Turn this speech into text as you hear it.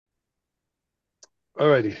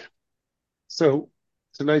Alrighty. So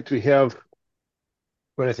tonight we have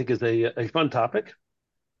what I think is a fun topic.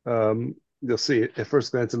 You'll see at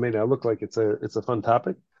first glance it may not look like it's a fun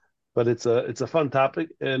topic, but it's a fun topic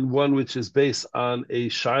and one which is based on a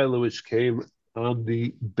shaila which came on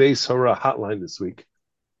the Beis Hora hotline this week.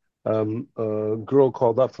 A girl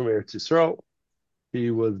called up from Eretz Yisrael. He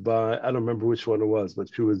was by I don't remember which one it was, but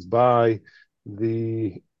she was by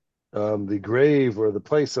the the grave or the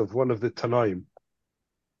place of one of the Tanaim.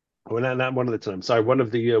 Well, not one of the times. Sorry, one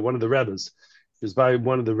of the Rebbes. She was by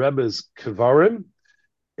one of the Rebbe's Kevarim,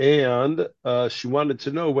 and she wanted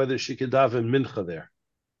to know whether she could daven mincha there.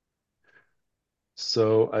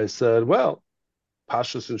 So I said, "Well,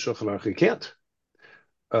 Pashas and Shulchan Aruch you can't."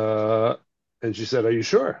 Uh, and she said, "Are you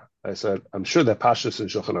sure?" I said, "I'm sure that Pashas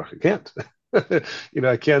and Shulchan Aruch you can't."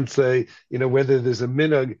 I can't say whether there's a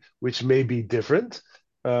minhag which may be different.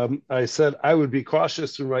 I said I would be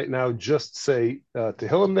cautious and right now just say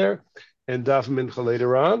Tehillim there and Daf Mincha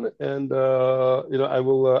later on, and I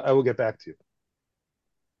will get back to you.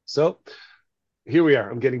 So here we are.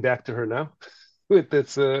 I'm getting back to her now with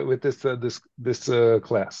this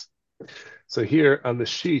class. So here on the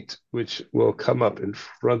sheet, which will come up in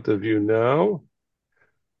front of you now.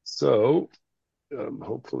 So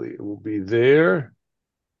hopefully it will be there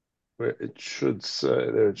where it should say.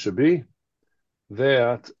 There it should be.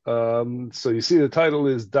 That so you see the title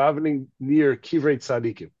is Davening near Kivrei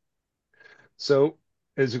Tzadikim. So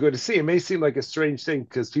as you're going to see, it may seem like a strange thing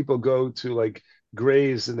because people go to like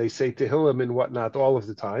graves and they say Tehillim and whatnot all of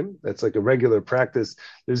the time. That's like a regular practice.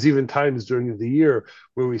 There's even times during the year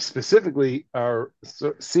where we specifically are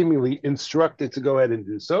seemingly instructed to go ahead and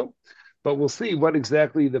do so. But we'll see what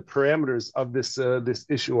exactly the parameters of this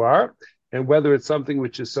issue are, and whether it's something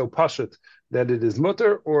which is so pashut that it is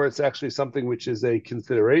mutter, or it's actually something which is a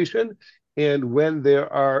consideration, and when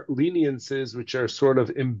there are leniences which are sort of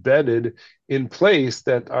embedded in place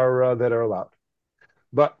that are allowed.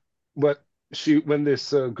 But when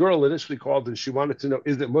this girl initially called and she wanted to know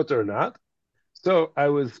is it mutter or not, so I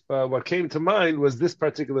was what came to mind was this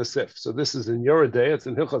particular sif. So this is in Yoredei, it's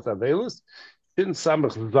in Hilchos Avelus, in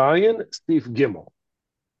Samach Zayin, Steve Gimel,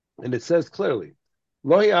 and it says clearly,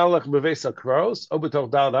 Lohi alach beveis akros, o b'toch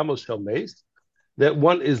dal amos shel meis, that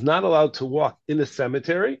one is not allowed to walk in a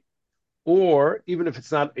cemetery, or even if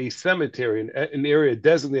it's not a cemetery, an area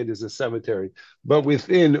designated as a cemetery, but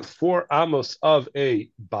within 4 amos of a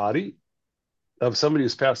body of somebody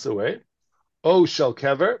who's passed away, o shel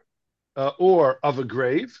kever, or of a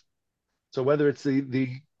grave. So whether it's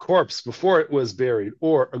the corpse before it was buried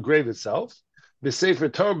or a grave itself,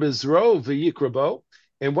 b'sefer Torah bezro v'yikrabo,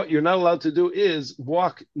 and what you're not allowed to do is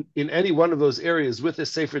walk in any one of those areas with a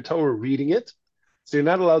Sefer Torah reading it. So you're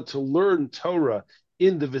not allowed to learn Torah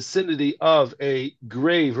in the vicinity of a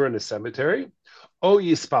grave or in a cemetery, o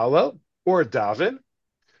yispala, or daven,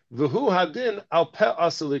 v'hu hadin al pe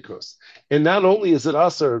asalikus. And not only is it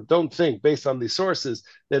asr, don't think, based on the sources,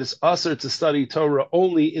 that it's asr to study Torah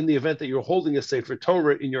only in the event that you're holding a Sefer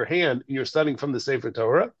Torah in your hand and you're studying from the Sefer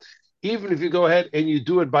Torah, even if you go ahead and you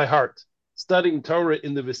do it by heart. Studying Torah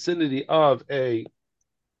in the vicinity of a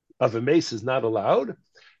mace is not allowed.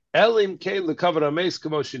 Elim came the cover mace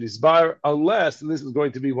commotion is bar, unless, and this is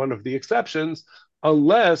going to be one of the exceptions,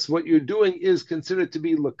 unless what you're doing is considered to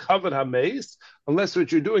be lekavod hameis, unless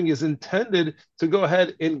what you're doing is intended to go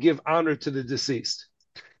ahead and give honor to the deceased.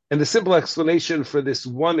 And the simple explanation for this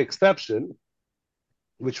one exception,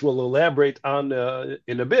 which we'll elaborate on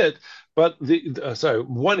in a bit, but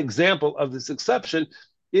one example of this exception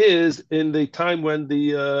is in the time when at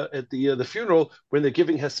the funeral when they're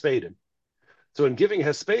giving hespedim. So in giving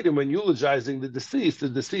hespedim, when eulogizing the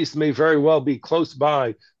deceased may very well be close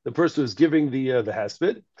by the person who's giving the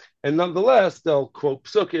hesped, and nonetheless they'll quote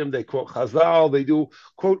psukim, they quote Chazal, they do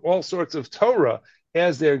quote all sorts of Torah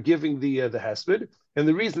as they're giving the hesped. And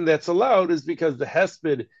the reason that's allowed is because the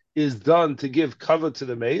hesped is done to give cover to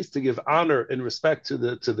the mace, to give honor and respect to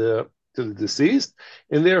the deceased,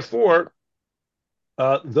 and therefore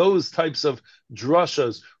those types of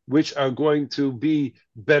drushas which are going to be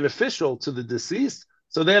beneficial to the deceased.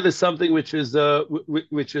 So that is something which is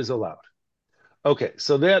allowed. Okay,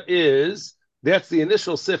 so that's the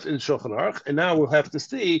initial sif in Shulchan Aruch, and now we'll have to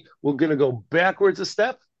see. We're going to go backwards a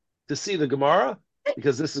step to see the Gemara,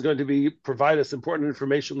 because this is going to provide us important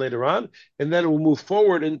information later on, and then we'll move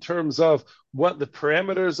forward in terms of what the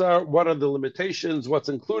parameters are, what are the limitations, what's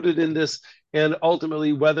included in this, and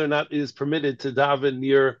ultimately whether or not it is permitted to daven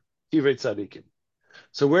near Kivrei Tzadikim.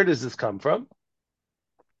 So where does this come from?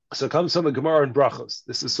 So it comes from the Gemara in Brachos.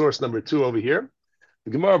 This is source number 2 over here.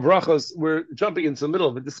 The Gemara Brachos, we're jumping into the middle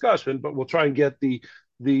of a discussion, but we'll try and get the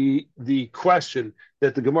the question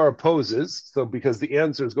that the Gemara poses. So because the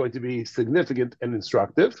answer is going to be significant and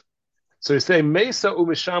instructive. So you say Mesa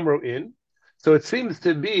umishamro in. So it seems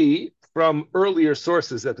to be from earlier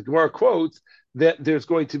sources that the Gemara quotes that there's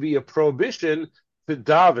going to be a prohibition to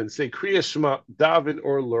daven, say Kriya Shema, daven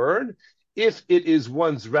or learn, if it is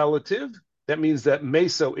one's relative. That means that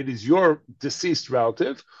Meso, it is your deceased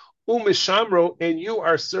relative, umishamro, and you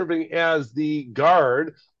are serving as the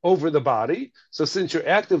guard over the body. So since you're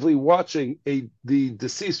actively watching the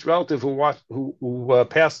deceased relative who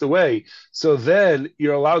passed away, so then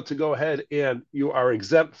you're allowed to go ahead and you are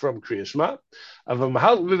exempt from Kriya Shema.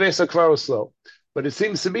 But it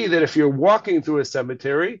seems to me that if you're walking through a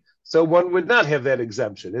cemetery, so one would not have that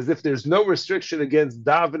exemption, as if there's no restriction against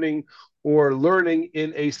davening or learning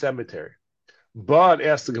in a cemetery. But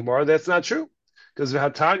ask the Gemara, that's not true. Because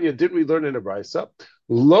Hatanya, didn't we learn in a Brisa?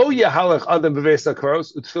 Lo yahalach adam b'veis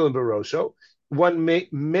hakvaros utfilin barosho. One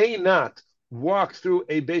may not walk through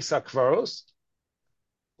a beis hakvaros.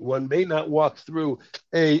 One may not walk through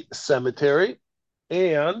a cemetery,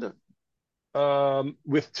 and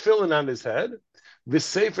with tefillin on his head,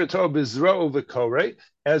 v'sefer Torah b'zro v'korei,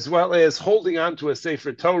 as well as holding onto a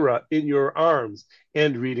sefer Torah in your arms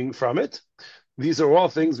and reading from it. These are all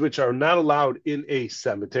things which are not allowed in a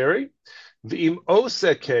cemetery. V'im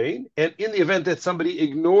osekain, and in the event that somebody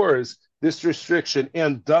ignores this restriction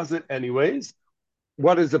and does it anyways,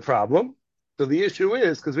 what is the problem? So the issue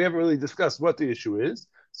is, because we haven't really discussed what the issue is,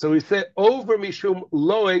 so we say over mishum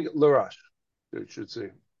loeg l'rash. It should say,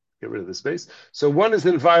 get rid of the space. So one is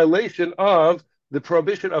in violation of the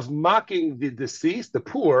prohibition of mocking the deceased, the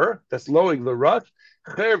poor, that's loeg l'rash,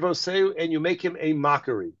 and you make him a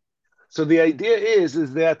mockery. So the idea is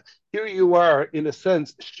that here you are, in a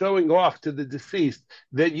sense, showing off to the deceased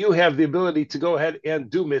that you have the ability to go ahead and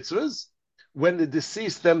do mitzvahs, when the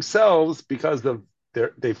deceased themselves, because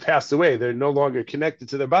they've passed away, they're no longer connected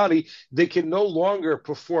to their body, they can no longer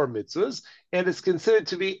perform mitzvahs, and it's considered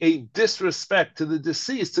to be a disrespect to the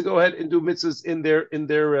deceased to go ahead and do mitzvahs in their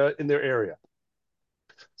area.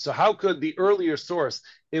 So how could the earlier source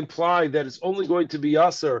imply that it's only going to be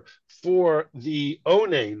usher for the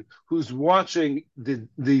onain who's watching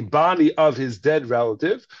the body of his dead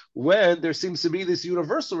relative, when there seems to be this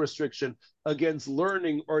universal restriction against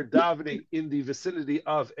learning or davening in the vicinity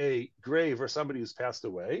of a grave or somebody who's passed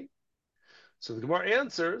away? So the Gemara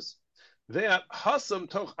answers that hasam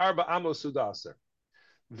toch arba amos sudaser,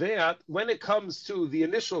 that when it comes to the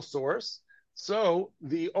initial source, so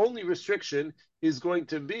the only restriction is going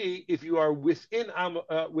to be if you are within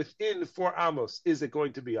 4 amos, is it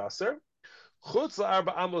going to be aser? Chutz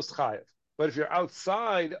la'arba amos chayev. But if you're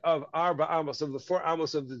outside of arba amos, of the 4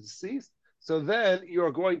 amos of the deceased, so then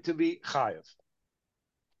you're going to be chayev.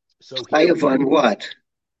 So chayev on what?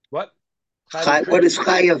 What? What does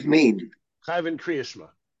chayev mean? Chayev in Kriya Shema.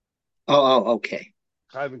 Oh, okay.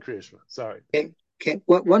 Chayev in Kriya Shema. Sorry. Okay.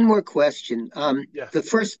 One more question. Yes.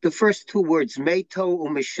 The first 2 words, meto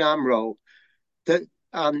umishamro.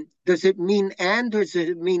 Does it mean and, or does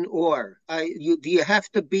it mean or? Do you have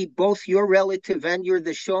to be both your relative and you're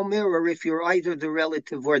the shomer, or if you're either the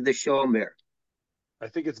relative or the shomer? I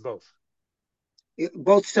think it's both.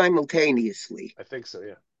 Both simultaneously. I think so,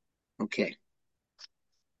 yeah. Okay.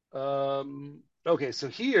 Okay, so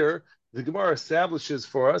here the Gemara establishes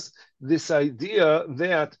for us this idea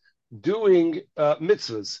that doing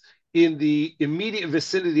mitzvahs in the immediate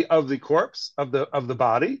vicinity of the corpse, of the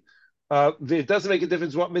body, it doesn't make a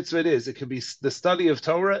difference what mitzvah it is. It can be the study of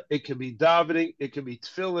Torah, it can be davening, it can be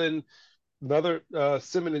tefillin. Another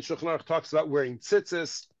Siman in Shulchan Aruch talks about wearing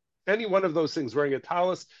tzitzis. Any one of those things, wearing a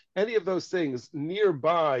talus, any of those things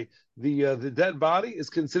nearby the dead body is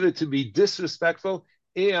considered to be disrespectful,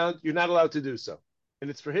 and you're not allowed to do so. And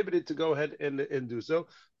it's prohibited to go ahead and do so.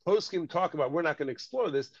 Poskim talk about, we're not going to explore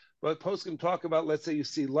this, but Poskim talk about, let's say you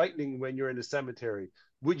see lightning when you're in a cemetery.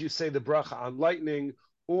 Would you say the bracha on lightning?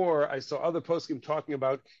 Or I saw other poskim talking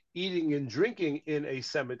about eating and drinking in a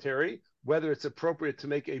cemetery, whether it's appropriate to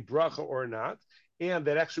make a bracha or not. And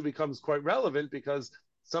that actually becomes quite relevant, because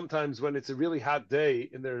sometimes when it's a really hot day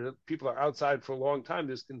and people are outside for a long time,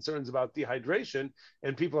 there's concerns about dehydration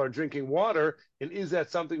and people are drinking water. And is that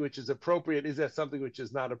something which is appropriate? Is that something which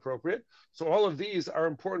is not appropriate? So all of these are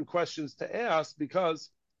important questions to ask,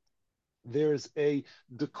 because there's a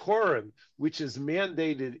decorum which is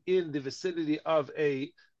mandated in the vicinity of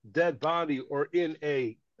a dead body or in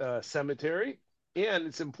a cemetery, and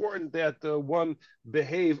it's important that one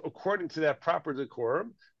behave according to that proper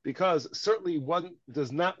decorum, because certainly one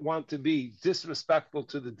does not want to be disrespectful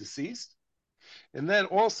to the deceased. And then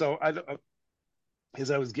also,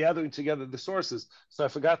 as I was gathering together the sources. So I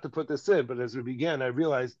forgot to put this in, but as we began, I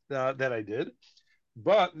realized that I did.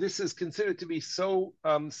 But this is considered to be so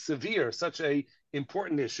severe, such a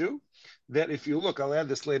important issue, that if you look, I'll add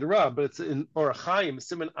this later on, but it's in Orach Chaim,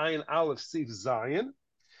 Siman Ayin Aleph Sif Zayin.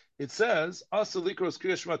 It says, "Asa likros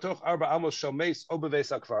kriyash matoch arba amos shalmeis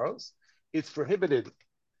obeves akvaros." It's prohibited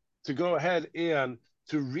to go ahead and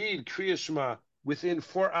to read Kriya Shema within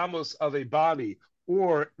 4 amos of a body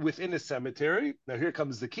or within a cemetery. Now here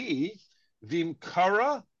comes the key: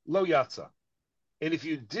 Vimkara lo yatsa. And if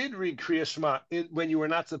you did read Kriya Shema when you were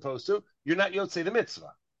not supposed to, you're not yotzei the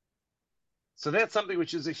mitzvah. So that's something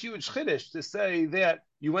which is a huge chiddush, to say that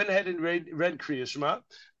you went ahead and read Kriya Shema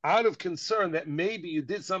out of concern that maybe you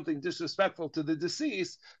did something disrespectful to the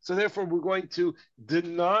deceased, so therefore we're going to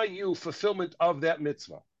deny you fulfillment of that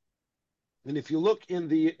mitzvah. And if you look in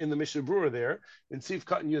the Mishnah Berurah there, in Sif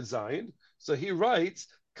Katan Yud Zayin, so he writes,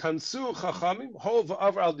 Kansu Chachamim Hov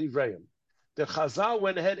Avar Al Divreim. The Chazal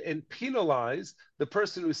went ahead and penalized the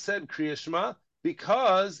person who said Kriya Shema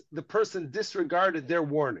because the person disregarded their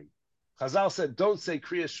warning. Chazal said, don't say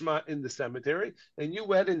Kriya Shema in the cemetery, and you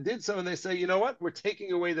went and did so, and they say, you know what, we're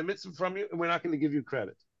taking away the mitzvah from you, and we're not going to give you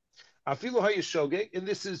credit. Afilu hayishogeg, and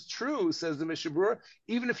this is true, says the Mishnah Berurah,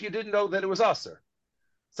 even if you didn't know that it was aser.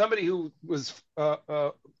 Somebody who was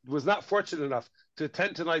not fortunate enough to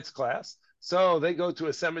attend tonight's class, so they go to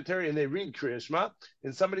a cemetery and they read Kriya Shema,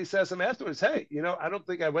 and somebody says to them afterwards, hey, I don't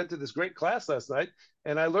think I went to this great class last night,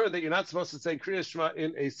 and I learned that you're not supposed to say Kriya Shema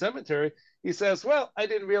in a cemetery. He says, well, I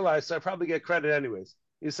didn't realize, so I probably get credit anyways.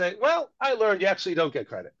 You say, well, I learned you actually don't get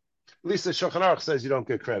credit. At least the Shulchan Aruch says you don't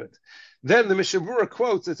get credit. Then the Mishnah Berurah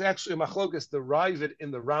quotes, it's actually a machlokas, the Ravid in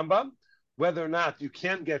the Rambam, whether or not you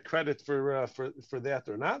can get credit for that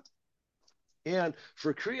or not. And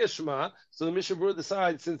for Kriya Shema, so the Mishnah Berurah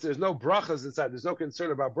decides, since there's no brachas inside, there's no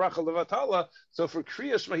concern about bracha levatala, so for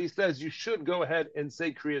Kriya Shema, he says you should go ahead and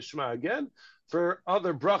say Kriya Shema again. For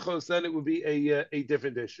other brachos, then it would be a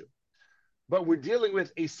different issue. But we're dealing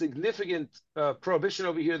with a significant prohibition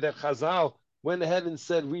over here that Chazal went ahead and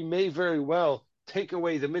said, we may very well take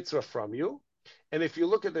away the mitzvah from you. And if you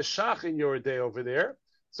look at the Shach in your day over there,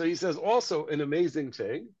 so he says also an amazing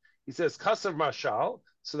thing. He says, Kasav Marshal.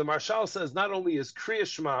 So the Marshal says not only is Kriya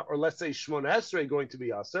Shema, or let's say Shmona Esrei, going to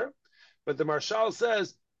be Aser, but the Marshal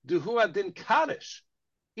says, Duhu Adin Kaddish.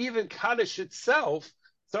 Even Kaddish itself,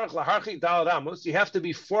 you have to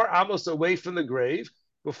be 4 amos away from the grave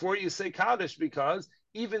before you say Kaddish, because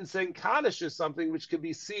even saying Kaddish is something which can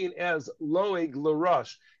be seen as loeg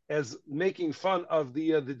l'rosh, as making fun of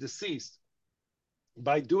the deceased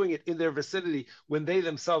by doing it in their vicinity when they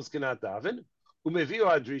themselves cannot daven. And you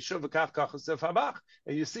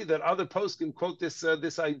see that other posts can quote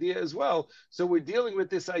this idea as well. So we're dealing with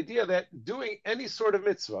this idea that doing any sort of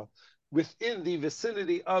mitzvah within the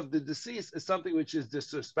vicinity of the deceased is something which is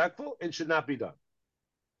disrespectful and should not be done.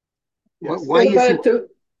 Yes. What about the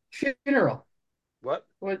funeral? What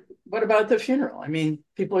about the funeral? I mean,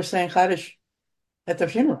 people are saying Kaddish at the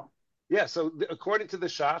funeral. Yeah, so according to the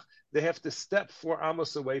Shach, they have to step 4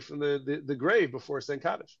 amos away from the grave before saying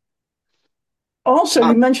Kaddish. Also,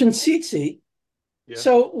 you mentioned tzitzi. Yeah.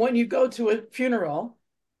 So when you go to a funeral,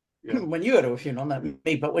 when you go to a funeral, not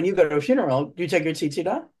me, but when you go to a funeral, do you take your tzitzit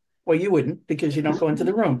off? Well, you wouldn't, because you don't go into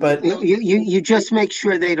the room. But you just make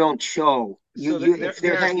sure they don't show. If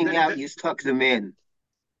they're hanging out, you tuck them in.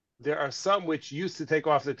 There are some which used to take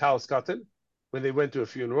off their talis katan when they went to a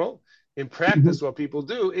funeral. In practice, what people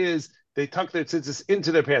do is they tuck their tzitzis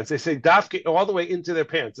into their pants. They say dafke all the way into their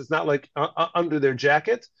pants. It's not like under their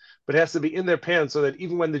jacket, but it has to be in their pants, so that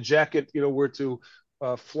even when the jacket, were to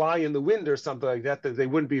fly in the wind or something like that, that they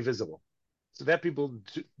wouldn't be visible. So that people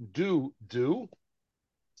do.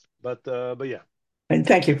 But yeah. And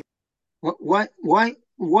thank you.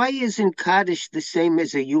 Why isn't Kaddish the same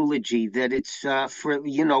as a eulogy? That it's for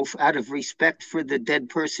out of respect for the dead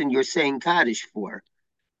person you're saying Kaddish for?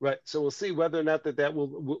 Right. So we'll see whether or not that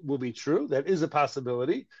will be true. That is a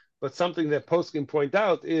possibility. But something that post can point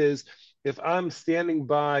out is, if I'm standing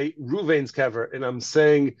by Ruvain's kever and I'm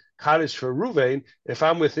saying Kaddish for Ruvain, if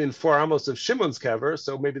I'm within 4 amos of Shimon's kever,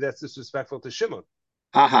 so maybe that's disrespectful to Shimon.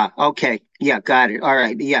 Okay. Yeah, got it. All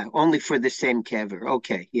right. Yeah, only for the same kever.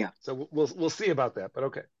 Okay. Yeah. So we'll see about that. But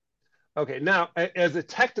okay. Okay. Now, as a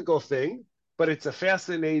technical thing, but it's a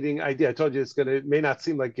fascinating idea. I told you it may not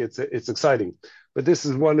seem like it's exciting, but this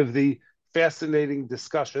is one of the fascinating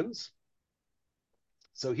discussions.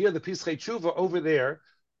 So here, the Pischei Tshuva over there,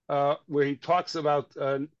 where he talks about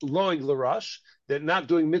loing l'rosh, that not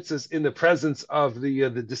doing mitzvahs in the presence of the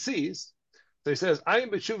deceased. So he says, "I am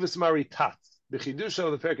b'tshuvas maritat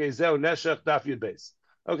b'chidusha the perkei zeu neshech daf yud beis."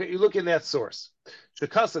 Okay, you look in that source.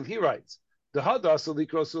 Shekasav, he writes,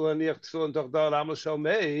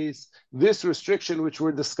 this restriction which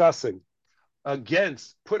we're discussing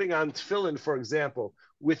against putting on tefillin, for example,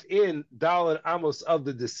 within Dal and Amos of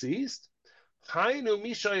the deceased,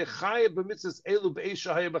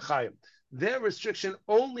 that restriction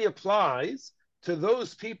only applies to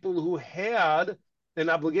those people who had an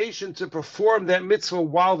obligation to perform that mitzvah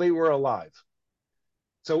while they were alive.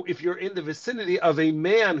 So if you're in the vicinity of a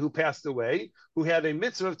man who passed away, who had a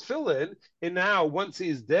mitzvah of tefillin, and now once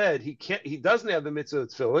he's dead, he doesn't have the mitzvah of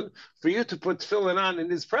tefillin, for you to put tefillin on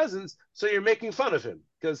in his presence, so you're making fun of him,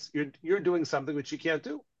 because you're doing something which he can't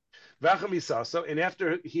do. And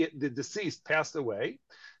after the deceased passed away,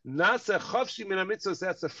 that's a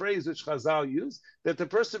phrase which Chazal use, that the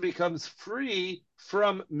person becomes free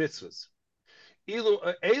from mitzvahs.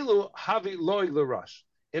 Elu havi loy l'rash.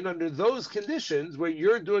 And under those conditions, where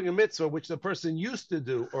you're doing a mitzvah which the person used to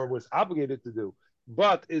do or was obligated to do,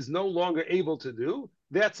 but is no longer able to do,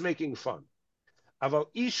 that's making fun. But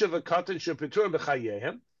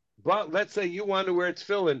let's say you want to wear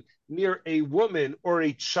tefillin near a woman or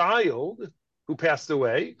a child who passed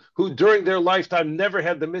away, who during their lifetime never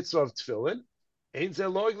had the mitzvah of tefillin.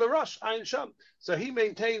 So he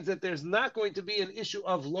maintains that there's not going to be an issue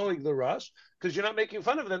of loig the rush, because you're not making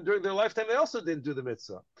fun of them during their lifetime. They also didn't do the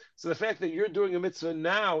mitzvah. So the fact that you're doing a mitzvah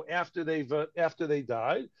now after they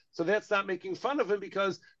died, so that's not making fun of them,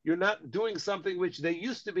 because you're not doing something which they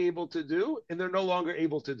used to be able to do and they're no longer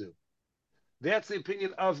able to do. That's the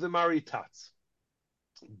opinion of the Maritatz.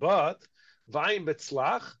 But Vayim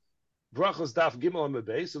Betzlach, Brachos Daf Gimel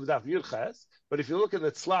Amabes, of Daf Yurches. But if you look at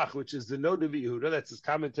the Tzlach, which is the Nod of Yehuda, that's his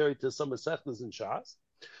commentary to some Masechtas and Shas.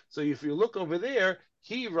 So if you look over there,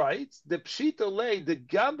 he writes, the Pshita lay the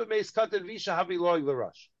Gam B'meis Katan Visha Havi Loig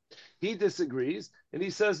L'Rush. He disagrees, and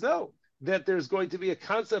he says no, that there's going to be a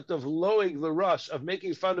concept of loig l'rush, of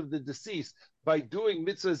making fun of the deceased by doing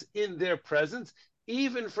mitzvahs in their presence,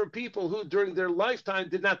 even for people who during their lifetime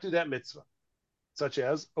did not do that mitzvah, such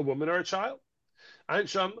as a woman or a child.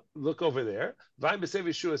 Einsham, look over there. Okay,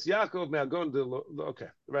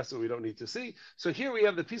 the rest of it we don't need to see. So here we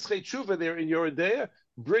have the Pischei Tshuva there in Yoredeya,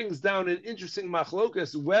 brings down an interesting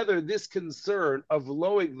machlokas, whether this concern of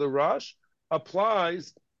loig the rush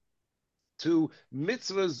applies to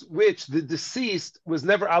mitzvahs which the deceased was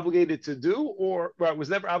never obligated to do, or was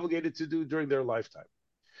never obligated to do during their lifetime.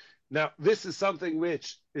 Now, this is something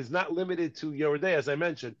which is not limited to Yoredeya, as I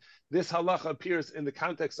mentioned. This halacha appears in the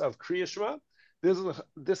context of Kriya Shema.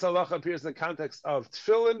 This halacha appears in the context of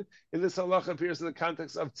tefillin, and this halacha appears in the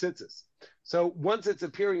context of tzitzis. So once it's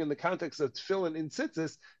appearing in the context of tefillin in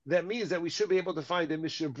tzitzis, that means that we should be able to find a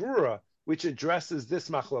mishabura which addresses this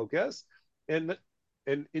machlokas, and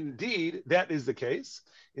indeed that is the case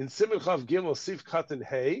in Siman Chav Gimel Sif Katan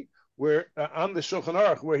Hey, where on the Shulchan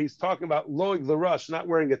Aruch, where he's talking about loig the rush, not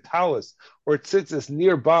wearing a talis or tzitzis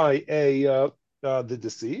nearby the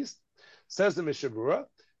deceased, says the mishabura.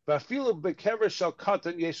 Now, the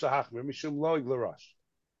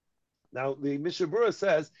Mishabura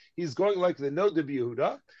says he's going like the Nod of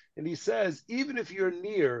Yehuda, and he says even if you're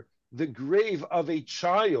near the grave of a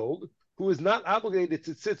child who is not obligated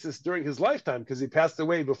to tzitzis during his lifetime because he passed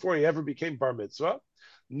away before he ever became bar mitzvah,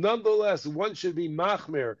 nonetheless one should be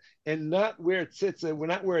machmer and not wear tzitzis,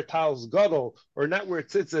 not wear talis gadol, or not wear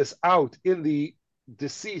tzitzis out in the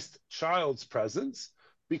deceased child's presence,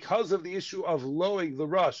 because of the issue of loig the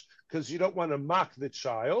rush, because you don't want to mock the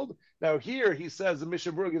child. Now here he says, the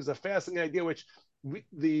Mishabura gives a fascinating idea, which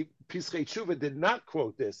the Pischei Tshuva did not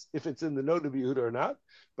quote this, if it's in the Nod of Yehuda or not,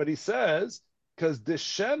 but he says, because the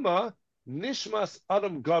Shema Nishmas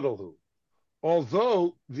Adam Gadolhu,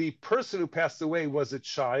 although the person who passed away was a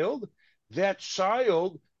child, that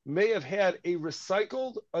child may have had a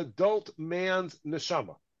recycled adult man's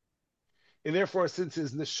neshama. And therefore, since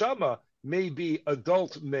his neshama may be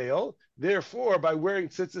adult male, therefore, by wearing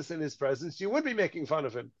tzitzis in his presence, you would be making fun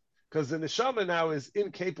of him, because the neshama now is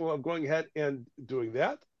incapable of going ahead and doing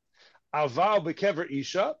that. Aval bekever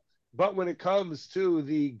isha, but when it comes to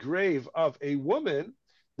the grave of a woman,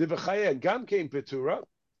 the bechaya gamkein petura,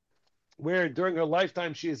 where during her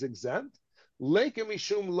lifetime she is exempt, Leikem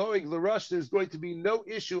mishum loig l'rush, there's going to be no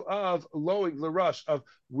issue of loig l'rush, of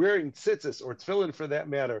wearing tzitzis or tefillin for that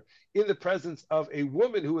matter, in the presence of a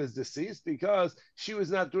woman who is deceased, because she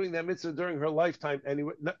was not doing that mitzvah during her lifetime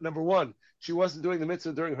anyway. Number one, she wasn't doing the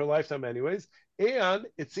mitzvah during her lifetime anyways, and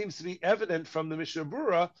it seems to be evident from the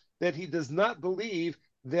Mishabura that he does not believe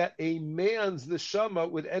that a man's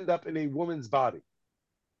neshama would end up in a woman's body,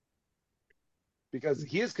 because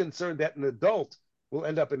he is concerned that an adult will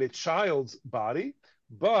end up in a child's body.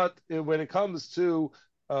 But when it comes to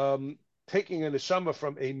taking a neshama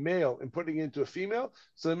from a male and putting it into a female.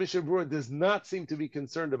 So the Mishnah Berurah does not seem to be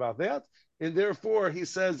concerned about that. And therefore, he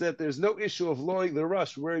says that there's no issue of loing the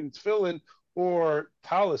rush, wearing tefillin or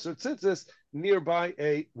talis or tzitzis nearby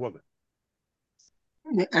a woman.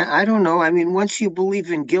 I don't know. I mean, once you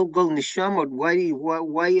believe in Gilgul Neshama,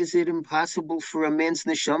 why is it impossible for a man's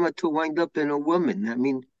neshama to wind up in a woman? I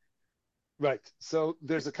mean, right. So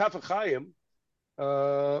there's a Kaf HaChaim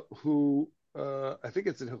who I think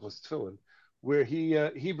it's in Hilchos Tefillin, where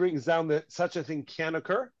he brings down that such a thing can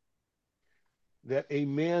occur, that a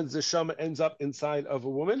man's neshama ends up inside of a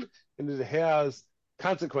woman, and it has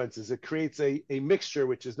consequences. It creates a mixture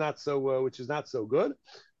which is not so good.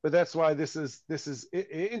 But that's why this is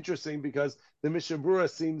interesting, because the Mishnah Berurah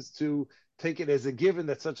seems to take it as a given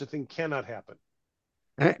that such a thing cannot happen.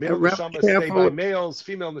 Male neshamas stay by males,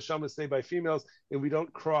 female neshamas stay by females, and we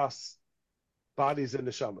don't cross bodies and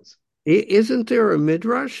neshamas. Isn't there a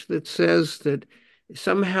midrash that says that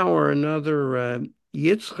somehow or another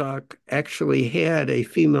Yitzchak actually had a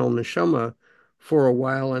female neshama for a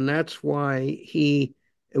while, and that's why it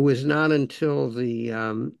was not until the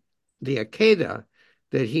Akedah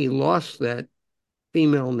that he lost that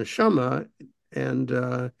female neshama,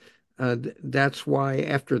 and that's why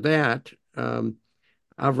after that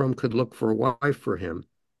Avram could look for a wife for him.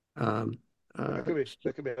 That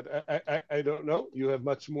could be. I don't know. You have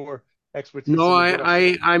much more expertise. No,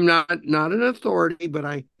 I'm not an authority, but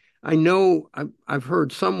I know I've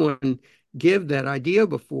heard someone give that idea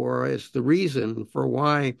before as the reason for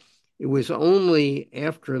why it was only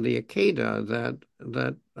after the Akedah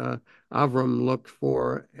that Avram looked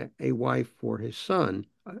for a wife for his son,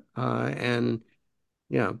 and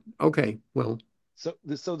yeah, okay, well. So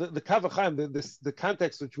the Kaf HaChaim, the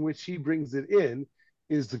context in which he brings it in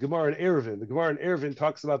is the Gemara in Eruvin. The Gemara in Eruvin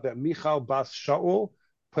talks about that Michal Bas Shaul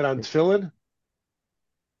put on tefillin.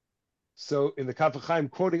 So in the Kaf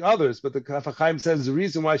HaChaim, quoting others, but the Kaf HaChaim says the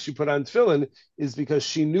reason why she put on tefillin is because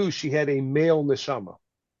she knew she had a male neshama,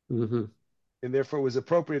 and therefore it was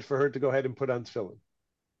appropriate for her to go ahead and put on tefillin.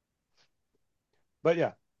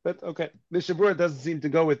 But okay, Mishnah Berurah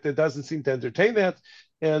doesn't seem to entertain that,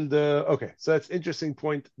 and okay, so that's interesting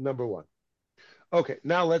point number one. Okay,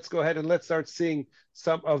 now let's go ahead and let's start seeing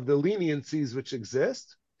some of the leniencies which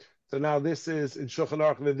exist. So now this is in Shulchan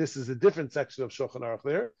Aruch. This is a different section of Shulchan Aruch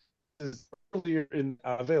there. This is earlier in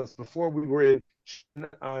Avelos, before we were in Shin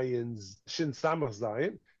Samach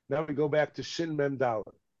Zayin. Now we go back to Shin Mem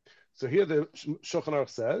Dalet. So here the Shulchan Aruch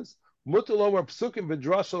says, Mutar lomar psukim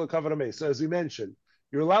v'drasha l'kavod hameis. So as we mentioned,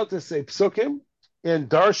 you're allowed to say psukim and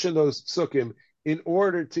darshan those psukim in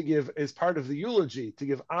order to give, as part of the eulogy, to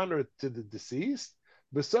give honor to the deceased,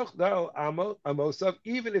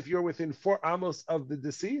 even if you're within 4 amos of the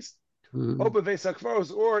deceased,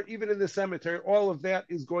 or even in the cemetery, all of that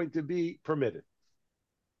is going to be permitted.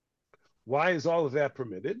 Why is all of that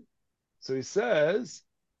permitted? So he says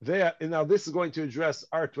that, and now this is going to address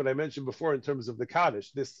what I mentioned before in terms of the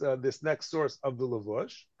Kaddish, this next source of the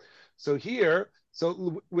Lavush. So here,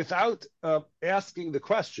 without asking the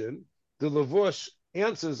question, the Lavush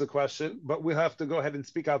answers the question, but we'll have to go ahead and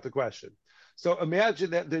speak out the question. So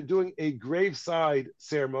imagine that they're doing a graveside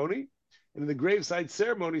ceremony. And in the graveside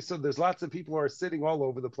ceremony, so there's lots of people who are sitting all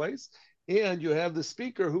over the place. And you have the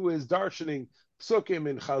speaker who is darshaning psukim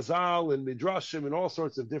and chazal and midrashim and all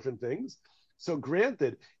sorts of different things. So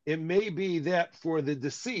granted, it may be that for the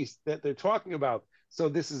deceased that they're talking about, so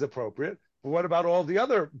this is appropriate. But what about all the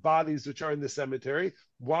other bodies which are in the cemetery?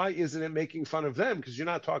 Why isn't it making fun of them? Because you're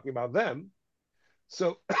not talking about them.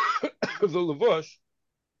 So the Lavush,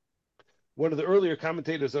 one of the earlier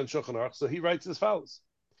commentators on Shulchan Aruch, so he writes as follows.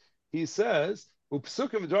 He says,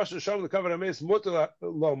 "Upsukim v'drashas l'kavod hameis mutar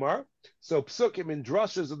lomar." So psukim and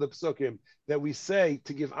drashas of the psukim that we say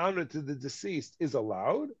to give honor to the deceased is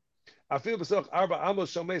allowed.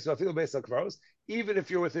 Even if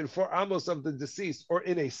you're within 4 amos of the deceased or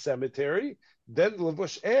in a cemetery, then the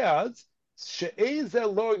Lavush adds,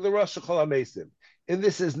 and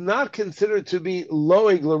this is not considered to be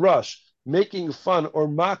loig l'rush, making fun or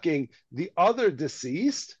mocking the other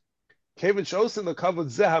deceased, being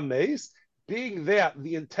that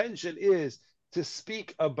the intention is to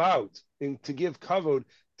speak about and to give kavod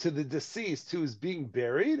to the deceased who is being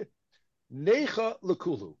buried, necha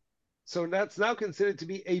l'kulu. So that's now considered to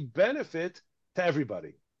be a benefit to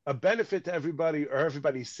everybody. A benefit to everybody, or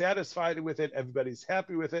everybody's satisfied with it, everybody's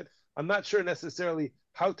happy with it. I'm not sure necessarily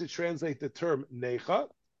how to translate the term necha,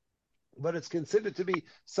 but it's considered to be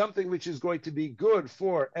something which is going to be good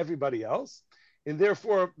for everybody else. And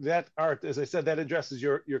therefore, that art, as I said, that addresses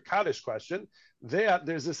your Kaddish question.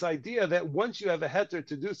 There's this idea that once you have a heter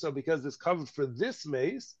to do so, because it's covered for this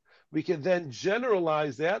mace, we can then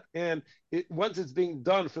generalize that, and once it's being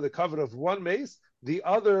done for the cover of one mace, the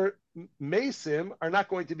other mesim are not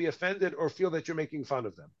going to be offended or feel that you're making fun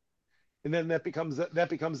of them. And then that becomes a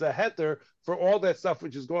heter for all that stuff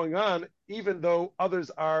which is going on, even though others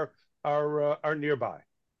are nearby.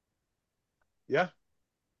 Yeah.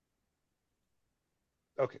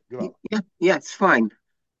 Okay. Good. Yeah, it's fine.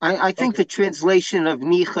 I think the translation of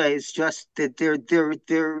Nicha is just that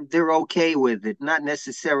they're okay with it, not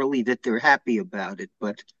necessarily that they're happy about it,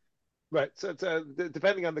 but right. So it's,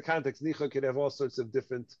 depending on the context, Nicha can have all sorts of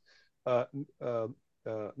different uh, uh,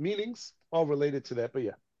 meanings, all related to that. But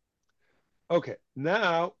yeah. Okay.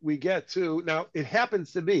 Now we get to it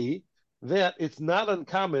happens to be that it's not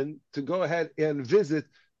uncommon to go ahead and visit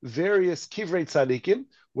various Kivrei Tzadikim.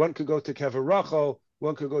 One could go to Kever Rachel,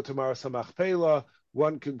 one could go to Maras HaMachpelah,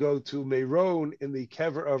 one could go to Meron in the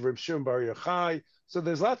Kever of Reb Shimon Bar Yochai. So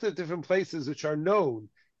there's lots of different places which are known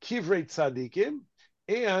Kivrei Tzadikim,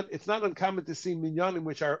 and it's not uncommon to see minyanim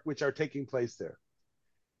which are taking place there.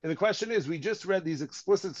 And the question is, we just read these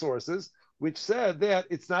explicit sources which said that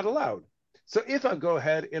it's not allowed. So if I go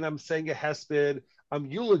ahead and I'm saying a hesped, I'm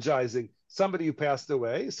eulogizing somebody who passed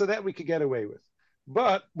away, so that we could get away with.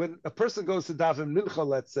 But when a person goes to daven mincha,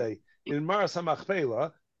 let's say, in Maras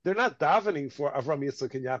HaMachpelah, they're not davening for Avram,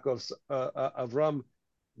 Yitzchak,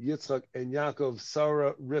 and Yaakov,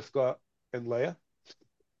 Sarah, Rivka, and Leah.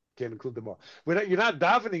 Can't include them all. You're not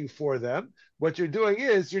davening for them. What you're doing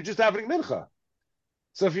is you're just davening mincha.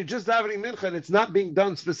 So if you're just davening mincha and it's not being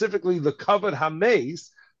done specifically the kavod hameis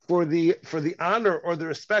for the honor or the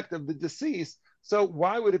respect of the deceased, so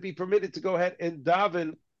why would it be permitted to go ahead and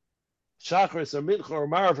daven Shachris or Mincha or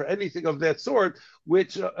Marav or anything of that sort,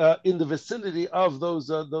 which in the vicinity of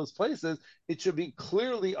those places, it should be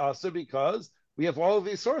clearly also because we have all of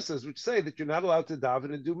these sources which say that you're not allowed to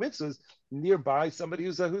daven and do mitzvahs nearby somebody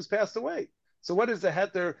who's passed away. So what is the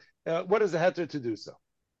heter? What is the heter to do so?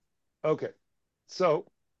 Okay, so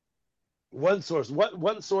one source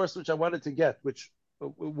which I wanted to get, which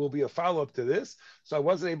will be a follow-up to this, so I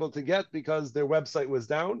wasn't able to get because their website was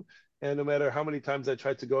down. And no matter how many times I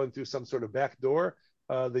tried to go in through some sort of back door,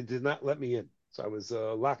 they did not let me in. So I was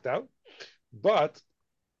locked out. But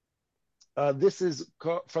this is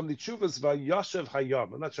from the Chuvas Vayashev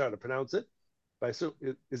Hayam. I'm not sure how to pronounce it. So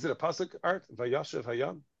is it a pasuk art? Vayashev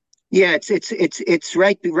Hayam? Yeah, it's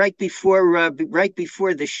right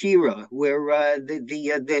before the Shira, where the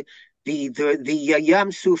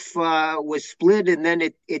Yam Suf was split, and then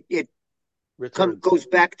it goes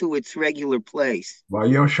back to its regular place.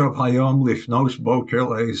 Vayoshav Hayom Lifnos Boker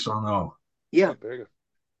Le'Isano. Yeah. Very good.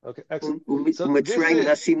 Okay, excellent. Mitzrayim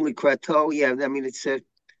Nasim Likrato. Yeah, I mean it's a.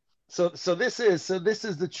 So this is the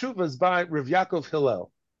Chuvas by Rav Yaakov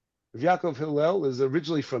Hillel. Rav Yaakov Hillel is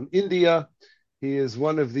originally from India. He is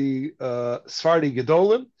one of the Sephardi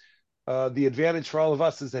Gedolim. The advantage for all of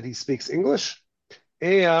us is that he speaks English,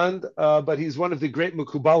 and but he's one of the great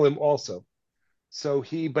Mekubalim also. So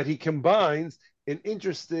he combines an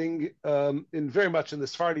interesting, very much in the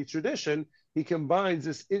Sephardi tradition, he combines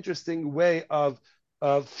this interesting way of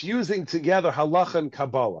fusing together halacha and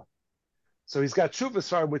Kabbalah. So he's got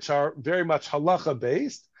Shuvah which are very much halacha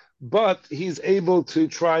based, but he's able to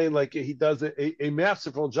try and he does a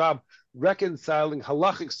masterful job reconciling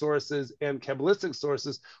halachic sources and Kabbalistic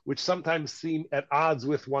sources, which sometimes seem at odds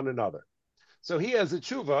with one another. So he has a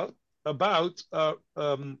tshuva about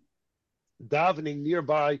davening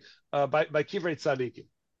nearby by Kivrei Tzadikim.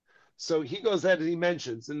 So he goes ahead and he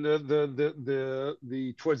mentions in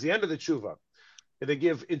the towards the end of the tshuva, and they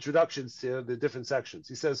give introductions to the different sections.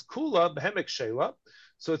 He says kula b'hemek shela,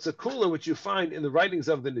 so it's a kula which you find in the writings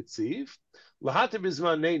of the Nitziv, lahatim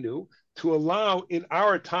bizmanenu, to allow in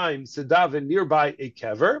our times to daven nearby a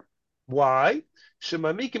kever. Why?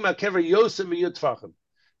 Shemamikim kever yosem miyutfachim.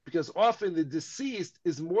 Because often the deceased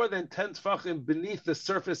is more than 10 tfachim beneath the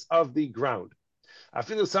surface of the ground.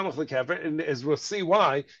 And as we'll see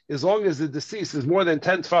why, as long as the deceased is more than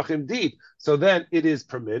 10 tfachim deep, so then it is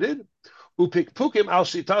permitted. Upikpukim al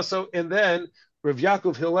shitaso, and then Rav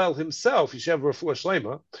Yaakov Hillel himself, Yishev Refuah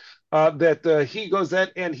Shlema, that he goes in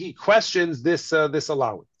and he questions this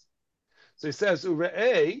allowance. So he says,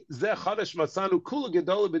 Ure'ei zeh chadash matzanu kula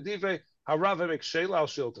gedola b'divrei harav emek sheila al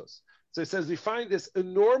shiltos. So he says, we find this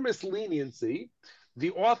enormous leniency.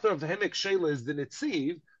 The author of Hemek Shela is the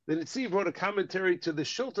Nitziv. The Nitziv wrote a commentary to the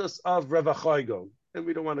Shiltos of Rav Achaigon. And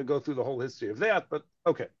we don't want to go through the whole history of that, but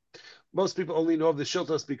okay. Most people only know of the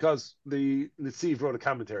Shiltos because the Nitziv wrote a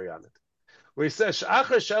commentary on it. where he says,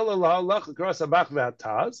 okay,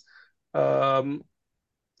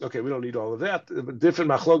 we don't need all of that.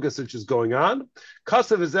 Different machlokas which is going on.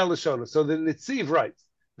 Kasav is elishona. So the Nitziv writes,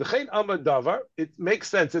 V'chein amad davar, it makes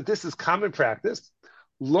sense that this is common practice.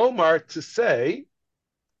 Lomar, to say,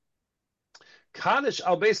 Kanish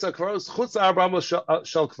al beis hakvaros chutz arbamos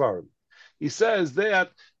shel kvarim. He says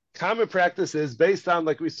that common practice is based on,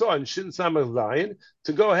 like we saw in Shin Samach Zayin,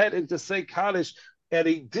 to go ahead and to say Kaddish at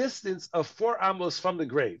a distance of 4 amos from the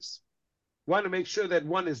graves. Want to make sure that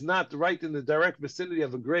one is not right in the direct vicinity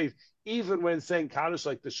of a grave, even when saying Kaddish,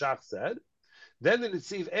 like the Shach said. Then the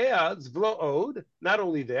Nitziv adds, V'lo od, not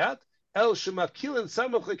only that, El shemakilin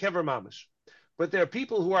samuch lekever mamish. But there are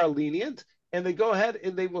people who are lenient, and they go ahead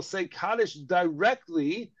and they will say Kaddish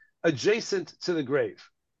directly adjacent to the grave.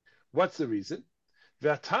 What's the reason?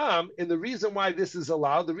 Vatam, and the reason why this is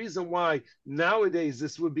allowed, the reason why nowadays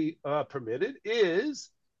this would be permitted is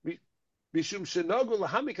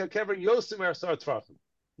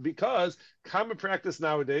because common practice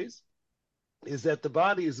nowadays is that the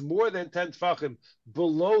body is more than 10 tfachim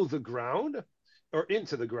below the ground, or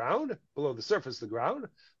into the ground, below the surface of the ground,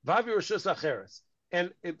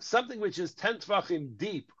 and if something which is 10 tfachim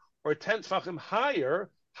deep or 10 tfachim higher,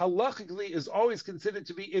 halachically is always considered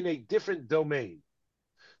to be in a different domain.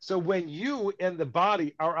 So when you and the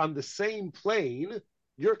body are on the same plane,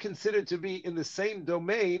 you're considered to be in the same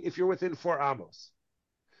domain if you're within 4 amos.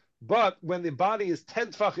 But when the body is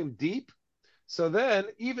 10 tfachim deep, so then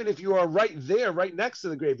even if you are right there, right next to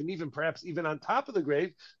the grave, and even perhaps even on top of the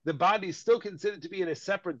grave, the body is still considered to be in a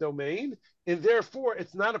separate domain, and therefore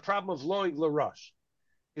it's not a problem of loing l'rush.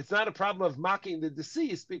 It's not a problem of mocking the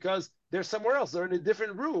deceased because they're somewhere else. They're in a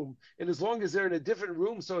different room. And as long as they're in a different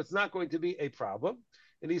room, so it's not going to be a problem.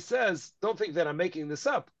 And he says, don't think that I'm making this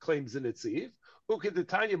up, claims the Nitziv.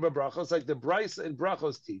 Ukidetanya b'brachos, like the Bryce and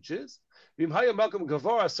Brachos teaches, that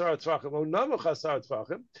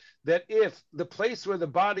if the place where the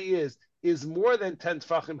body is more than 10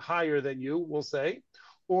 tfachim higher than you, we'll say,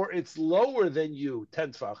 or it's lower than you,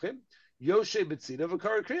 10 tfachim, Yoshe B'tzina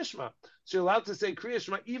v'kara Kriyashma. So you're allowed to say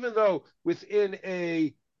Kriyashma, even though within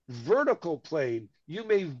a vertical plane, you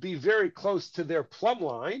may be very close to their plumb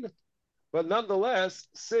line, but nonetheless,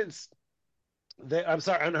 since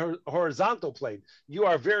on a horizontal plane, you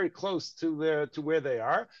are very close to where they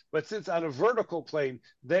are, but since on a vertical plane,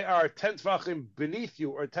 they are 10 tfachim beneath you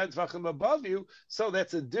or 10 tfachim above you, so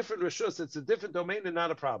that's a different reshus, it's a different domain and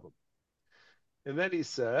not a problem. And then he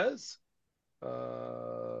says,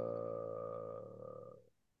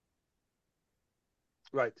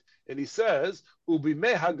 right, and he says,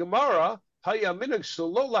 "Ubimeh haGemara hayaminag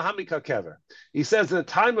shelo lahamika kever." He says, in the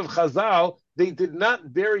time of Chazal, they did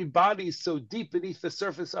not bury bodies so deep beneath the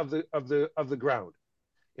surface of the ground,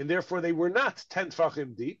 and therefore they were not 10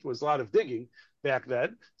 tfachim deep. It was a lot of digging back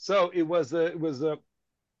then, so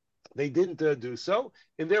they didn't do so,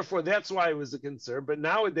 and therefore that's why it was a concern. But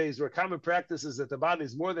nowadays, where common practice is that the body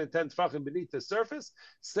is more than 10 tfachim beneath the surface,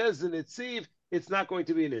 says the Nitziv, it's not going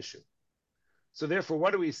to be an issue. So therefore,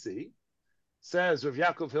 what do we see? Says Rav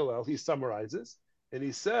Yaakov Hillel, he summarizes, and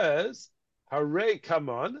he says, Harei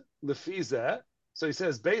kaman lefizeh. So he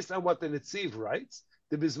says, based on what the Nitziv writes,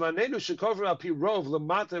 the bizmanenu shekover al pi rov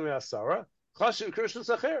lamata me'asara chashiv krishna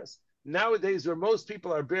sacheres. Nowadays, where most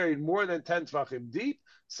people are buried more than 10 tfachim deep,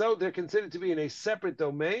 so they're considered to be in a separate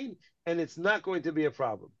domain, and it's not going to be a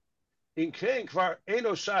problem. In Kein kvar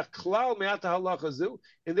eno shach klal me'ata halacha zu,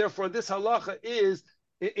 and therefore this halacha is,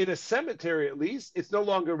 in a cemetery at least, it's no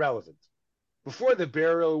longer relevant. Before the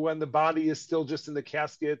burial, when the body is still just in the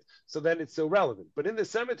casket, so then it's still relevant. But in the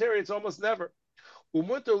cemetery, it's almost never. And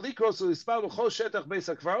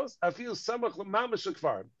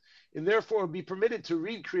therefore be permitted to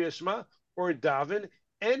read Kriya Shema or daven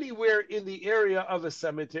anywhere in the area of a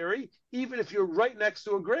cemetery, even if you're right next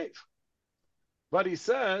to a grave. But he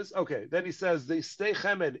says, okay, then he says the Stei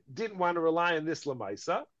Chemed didn't want to rely on this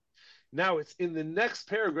Lamaisa. Now it's in the next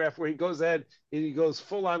paragraph where he goes ahead and he goes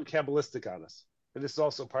full on Kabbalistic on us. And this is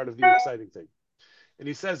also part of the exciting thing. And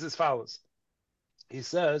he says as follows. He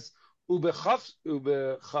says,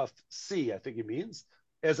 Ubechaf C, I think he means,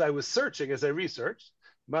 as I was searching, as I researched,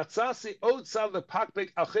 Matzasi Otsal the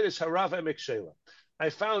Pakbek Achidish Harav Emek Shela. I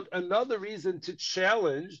found another reason to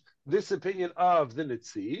challenge this opinion of the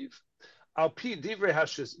Nitziv. Al pi divrei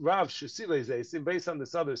Rav Shusile Zeisim, based on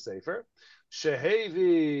this other sefer,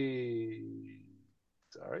 Shehevi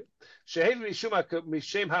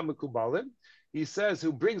Mishem HaMekubalim. He says,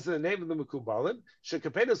 who brings the name of the Mekubalim,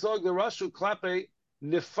 Shekapedas Og the Rashu Klape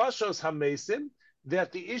Nefashos Hamesim,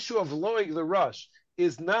 that the issue of lowering the rush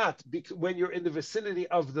is not when you're in the vicinity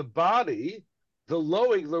of the body, The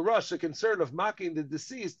loig l'rush, the concern of mocking the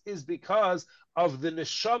deceased, is because of the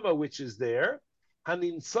neshama which is there.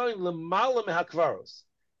 Haninsoim l'malam hakvaros.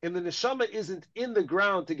 And the neshama isn't in the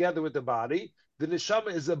ground together with the body. The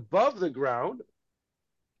neshama is above the ground,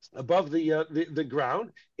 above the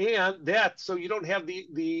ground, and that so you don't have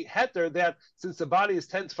the heter that since the body is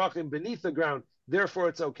 10 tefachim beneath the ground, therefore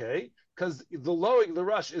it's okay because the loig the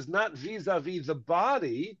rush is not vis-a-vis the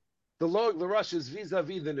body. The loig the rush is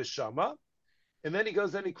vis-a-vis the neshama. And then he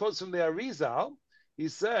goes, then he quotes from the Arizal. He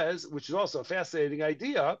says, which is also a fascinating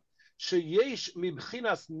idea, sheyesh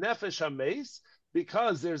mibchinas nefesh hameis,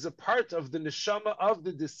 because there's a part of the neshama of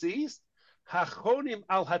the deceased, hachonim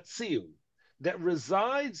al hatziyun, that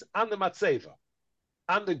resides on the matzeva,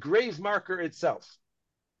 on the grave marker itself.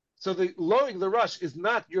 So the loig the rush is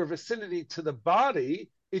not your vicinity to the body,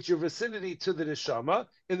 it's your vicinity to the neshama,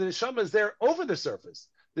 and the neshama is there over the surface.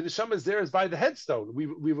 The neshama is there as by the headstone,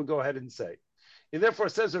 we will go ahead and say. And therefore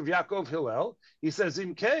says Rav Yaakov Hillel, he says,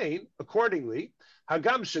 Im Kain, accordingly,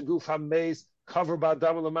 Hagam Shaguf Hameis cover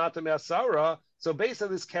Ba'adam Lamata Me'asara. So based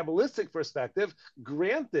on this Kabbalistic perspective,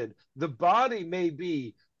 granted, the body may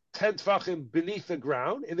be 10 tefachim beneath the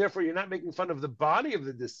ground, and therefore you're not making fun of the body of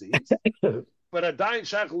the deceased, but Adayin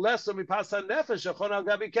Shach Leso Mipasa Nefesh Shachon Al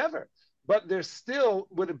Gabi Kever. But there still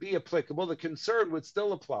would it be applicable, the concern would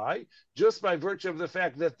still apply, just by virtue of the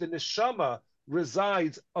fact that the neshama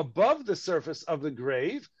resides above the surface of the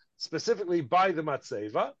grave, specifically by the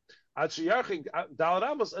matzeva,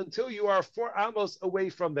 until you are 4 amos away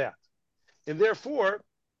from that. And therefore,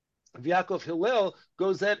 Yaakov Hillel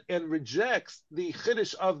goes in and rejects the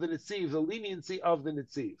chiddush of the Netziv, the leniency of the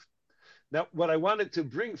Netziv. Now, what I wanted to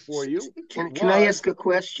bring for you... Can I ask a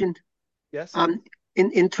question? Yes?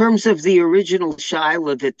 In terms of the original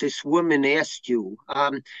shaila that this woman asked you,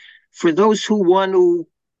 for those who want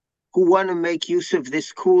to make use of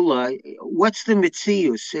this kula, what's the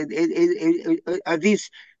mitzius? Are these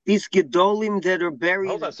gedolim that are buried?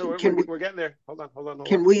 Hold on, so we're getting there. Hold on.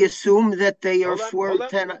 Can we assume that they are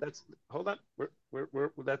 10? Hold on.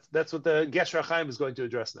 That's what the Gesher Chaim is going to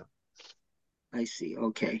address now. I see.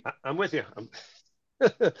 Okay. I'm with you.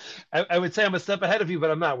 I would say I'm a step ahead of you, but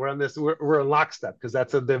I'm not. We're on this. We're in lockstep because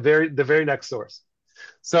that's the very next source.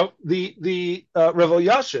 So the Rav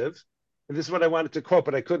Yashiv, and this is what I wanted to quote,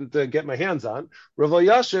 but I couldn't get my hands on. Rav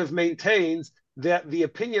Yashiv maintains that the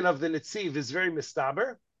opinion of the Netziv is very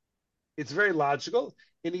mistaber. It's very logical,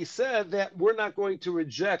 and he said that we're not going to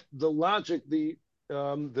reject the logic.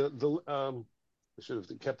 I should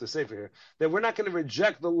have kept the safer here. That we're not going to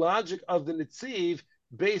reject the logic of the Netziv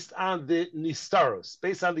based on the nistaros,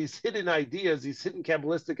 based on these hidden ideas, these hidden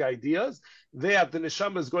Kabbalistic ideas, that the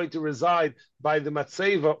neshama is going to reside by the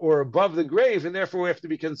matzeva or above the grave, and therefore we have to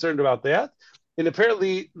be concerned about that. And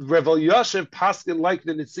apparently, Rav Yashiv Paskin like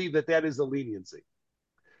the Netziv that is a leniency.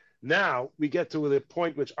 Now we get to the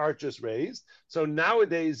point which Art just raised. So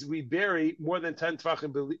nowadays we bury more than 10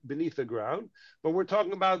 tefachim beneath the ground, but we're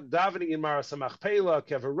talking about davening in Maras HaMachpelah,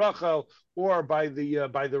 Kever Rachel, or by the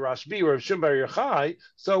Rashbi or Shimon Bar Yochai.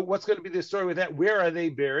 So what's going to be the story with that? Where are they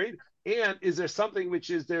buried? And is there something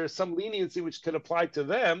there's some leniency which could apply to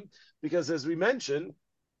them? Because as we mentioned,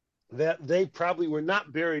 that they probably were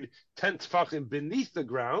not buried 10 tefachim beneath the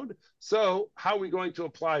ground. So how are we going to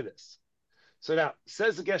apply this? So now,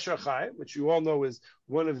 says the Gesher Chaim, which you all know is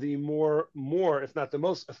one of the more, if not the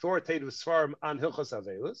most authoritative svarim on Hilchos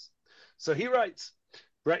Avelis. So he writes,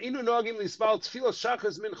 Ra'inu nogim lispal tfilos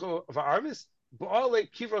shachas mincho va'arvis ba'ale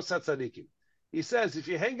kivros hatzadikim. He says, if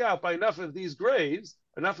you hang out by enough of these graves,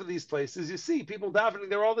 enough of these places, you see people davening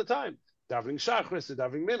there all the time. Davening shachris,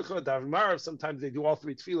 davening mincha, davening marav. Sometimes they do all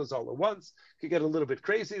 3 tefillos all at once. Could get a little bit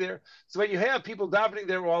crazy there. So when you have people davening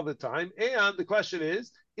there all the time, and the question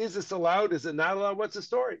is this allowed? Is it not allowed? What's the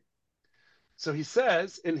story? So he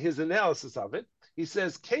says in his analysis of it, he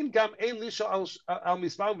says, Kain gam ein lisha al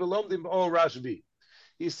mispan v'lomdim o Rashbi.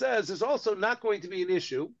 He says there's also not going to be an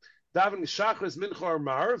issue davening shachris mincha or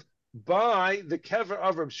marav by the kever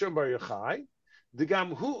of Reb Shimon Bar Yochai, the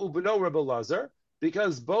gam hu ubno Reb Elazar,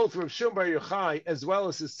 because both Reb Shimon Bar Yochai as well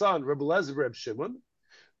as his son Reb Elazar Reb Shimon,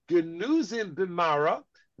 genuzim b'mara,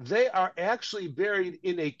 they are actually buried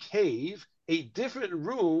in a cave, a different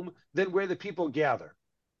room than where the people gather.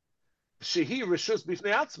 Shehi Rishus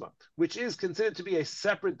Bifnei Atzma, which is considered to be a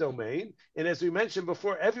separate domain. And as we mentioned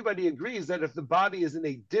before, everybody agrees that if the body is in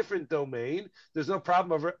a different domain, there's no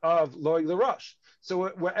problem of loig the rush. So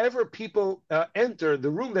wherever people enter, the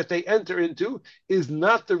room that they enter into is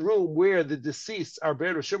not the room where the deceased are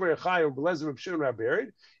buried, or Shimon Yachai or Belezer of Shimon are buried.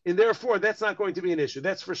 And therefore, that's not going to be an issue.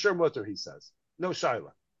 That's for sure mutter, he says. No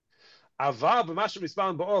shaila.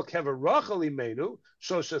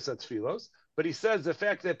 But he says the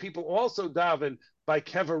fact that people also daven by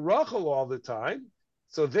kever rachel all the time,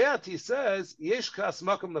 so that he says yeshkas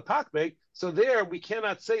makom lepakbek. So there we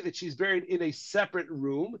cannot say that she's buried in a separate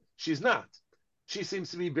room. She's not. She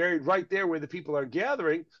seems to be buried right there where the people are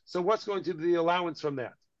gathering. So what's going to be the allowance from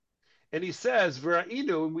that? And he says,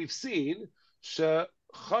 V'ra'inu, and we've seen,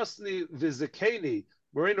 Chosni v'zekeni,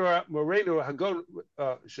 Moreno Hagon,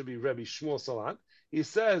 should be Rebbe Shmuel Salant. He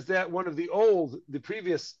says that one of the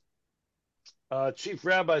previous chief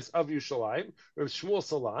rabbis of Yerushalayim, Rebbe Shmuel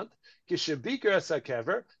Salant, Kishabikar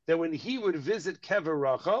Kever, that when he would visit Kever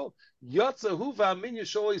Rachel, Yotza Huva Min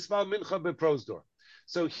Yishol Yismal Mincha Beprosdor.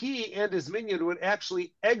 So he and his minion would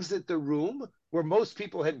actually exit the room where most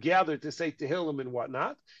people had gathered to say Tehillim and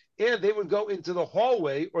whatnot, and they would go into the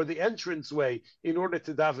hallway or the entranceway in order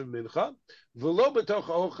to daven mincha, v'lo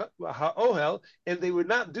b'toch ha'ohel, and they would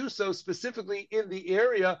not do so specifically in the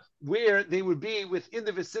area where they would be within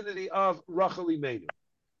the vicinity of Rachel Imenu.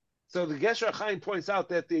 So the Gesher Chaim points out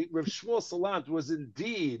that the Rav Shmuel Salant was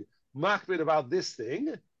indeed makbid about this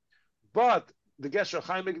thing, but the Gesher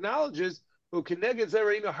Chaim acknowledges but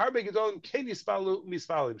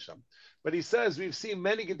he says we've seen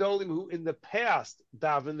many Gedolim who in the past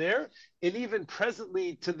daven there, and even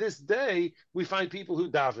presently to this day, we find people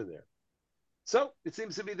who daven there. So it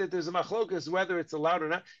seems to be that there's a machlokas whether it's allowed or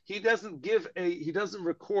not. He doesn't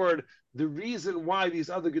record the reason why these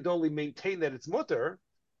other Gedolim maintain that it's mutter.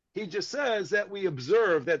 He just says that we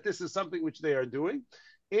observe that this is something which they are doing,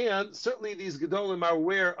 and certainly these Gedolim are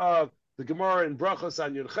aware of the Gemara in Brachos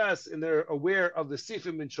on Yud Ches, and they're aware of the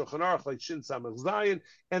Sifim in Shulchan Aruch, like Shin Samach Zayin,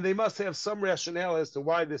 and they must have some rationale as to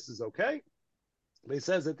why this is okay. But he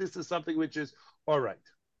says that this is something which is all right.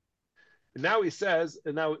 And now he says,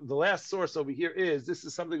 and now the last source over here is, this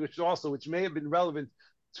is something which may have been relevant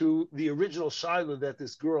to the original Shiloh that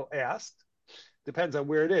this girl asked. Depends on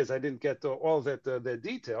where it is. I didn't get all of that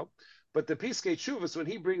detail. But the Piskei Teshuvos, when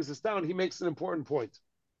he brings this down, he makes an important point.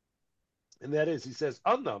 And that is, he says,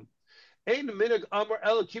 Annam, the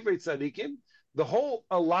whole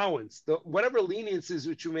allowance, whatever leniencies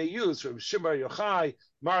which you may use from Shimar Yochai,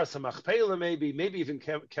 Maras HaMachpelah, maybe even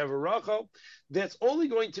Kever, that's only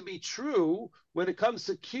going to be true when it comes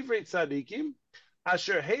to Kivrei Tzadikim,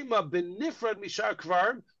 Asher Hema Benifrad Mishar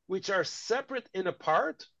Kvarim, which are separate and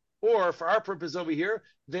apart, or for our purpose over here,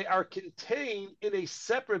 they are contained in a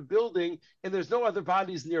separate building and there's no other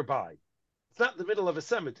bodies nearby. It's not in the middle of a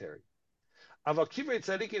cemetery. But if you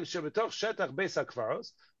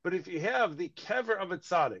have the kever of a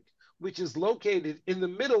tzaddik, which is located in the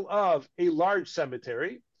middle of a large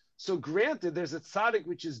cemetery, so granted, there's a tzaddik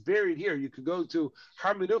which is buried here. You could go to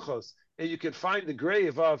Har Menuchos and you could find the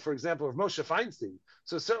grave of, for example, of Moshe Feinstein.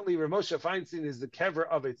 So certainly, Moshe Feinstein is the kever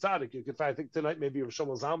of a tzaddik. You can find, I think tonight maybe Rav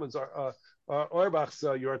Shlomo Zalman's or Auerbach's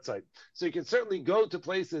yortzeit. So you can certainly go to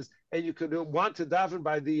places and you could want to daven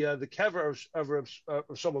by the kever of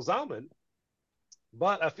Shlomo Zalman.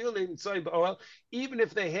 But I feel even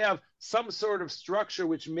if they have some sort of structure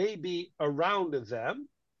which may be around them,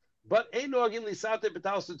 but he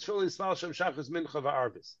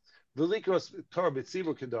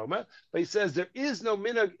says there is no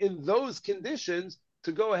minhag in those conditions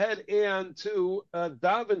to go ahead and to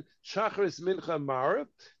daven shachris mincha marav.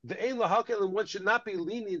 And one should not be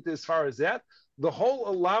lenient as far as that. The whole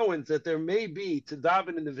allowance that there may be to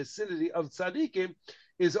daven in the vicinity of tzadikim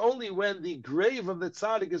is only when the grave of the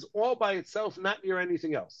tzaddik is all by itself, not near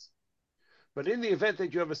anything else. But in the event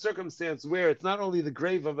that you have a circumstance where it's not only the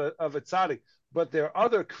grave of a tzaddik, but there are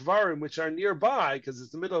other kvarim which are nearby, because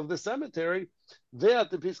it's the middle of the cemetery, there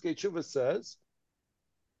the Piskei Teshuvos says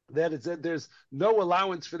that there's no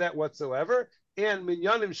allowance for that whatsoever, and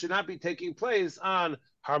minyanim should not be taking place on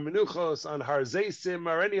Har Menuchos, on Har Zeisim,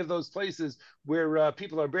 or any of those places where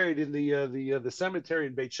people are buried in the cemetery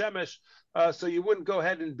in Beit Shemesh. So you wouldn't go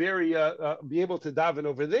ahead and be able to daven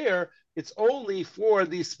over there. It's only for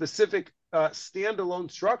these specific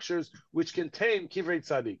standalone structures which contain Kivrei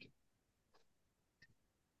Tzadikim.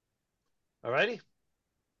 All righty?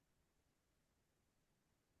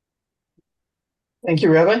 Thank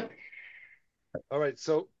you, Rabbi. All right,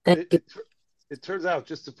 so it turns out,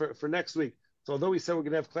 just for next week, so although we said we're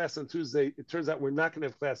going to have class on Tuesday, it turns out we're not going to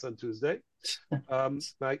have class on Tuesday. I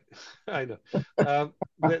know.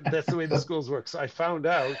 That's the way the schools work. So I found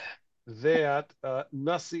out that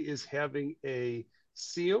Nasi is having a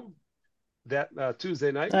siyum that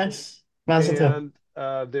Tuesday night. Nice. And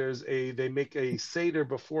they make a seder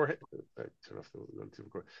beforehand. Turn off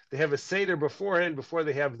the. They have a seder beforehand before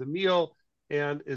they have the meal, and